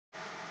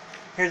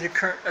Here's a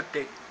current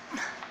update.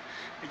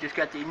 I just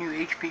got the new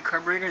HP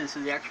carburetor. This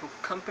is the actual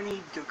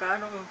company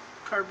Delgado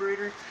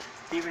carburetor.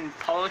 It's even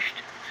polished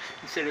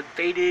instead of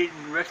faded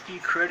and rusty,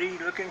 cruddy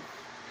looking.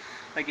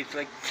 Like it's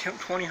like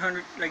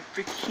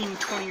 15,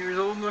 20 years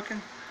old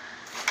looking.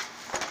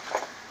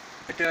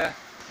 But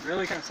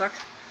really kind of sucks.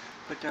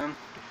 But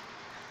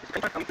it's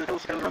pretty much the whole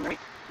schedule on the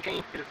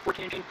chain. It's a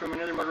 14 chain from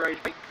another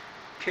motorized bike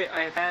kit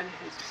I have had.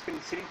 It's just been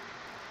sitting.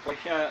 So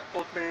I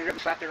opened it up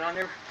and slapped it on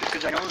there just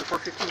because I know the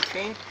 415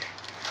 chain,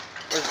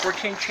 or the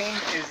 410 chain,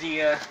 is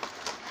the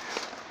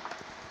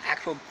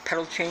actual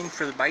pedal chain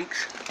for the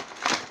bikes.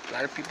 A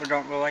lot of people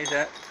don't realize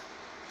that.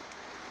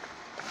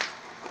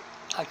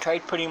 I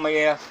tried putting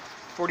my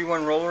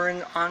 41 roller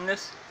in on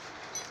this,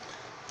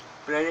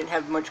 but I didn't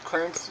have much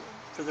clearance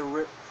for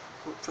the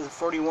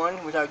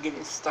 41 without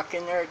getting stuck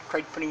in there. I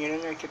tried putting it in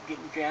there, I kept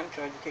getting jammed,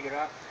 so I had to take it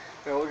out.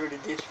 I ordered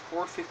this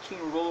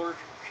 415 roller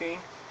chain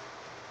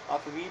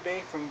off of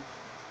eBay from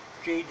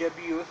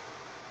JWC,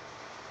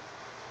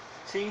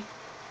 and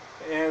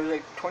it was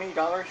like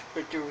 $20,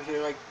 but there was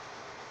like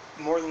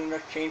more than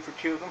enough chain for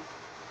two of them.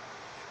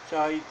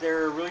 So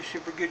they're a really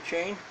super good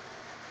chain.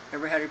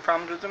 Never had any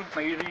problems with them.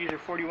 I usually use a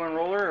 41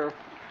 roller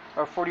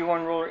or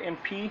 41 roller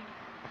MP,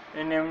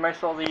 and then when I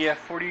saw the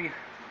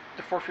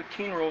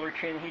 415 roller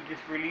chain he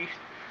just released,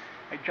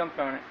 I jumped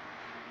on it.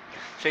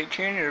 Stay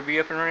tuned, it'll be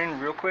up and running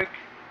real quick.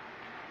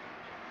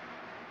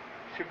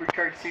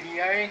 Supercharged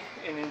CDI,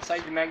 and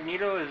inside the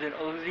magneto is an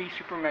OZ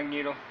super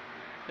magneto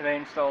that I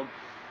installed.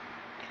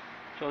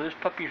 So this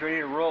puppy's ready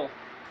to roll.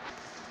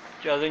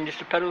 Other than just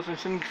the pedals and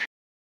some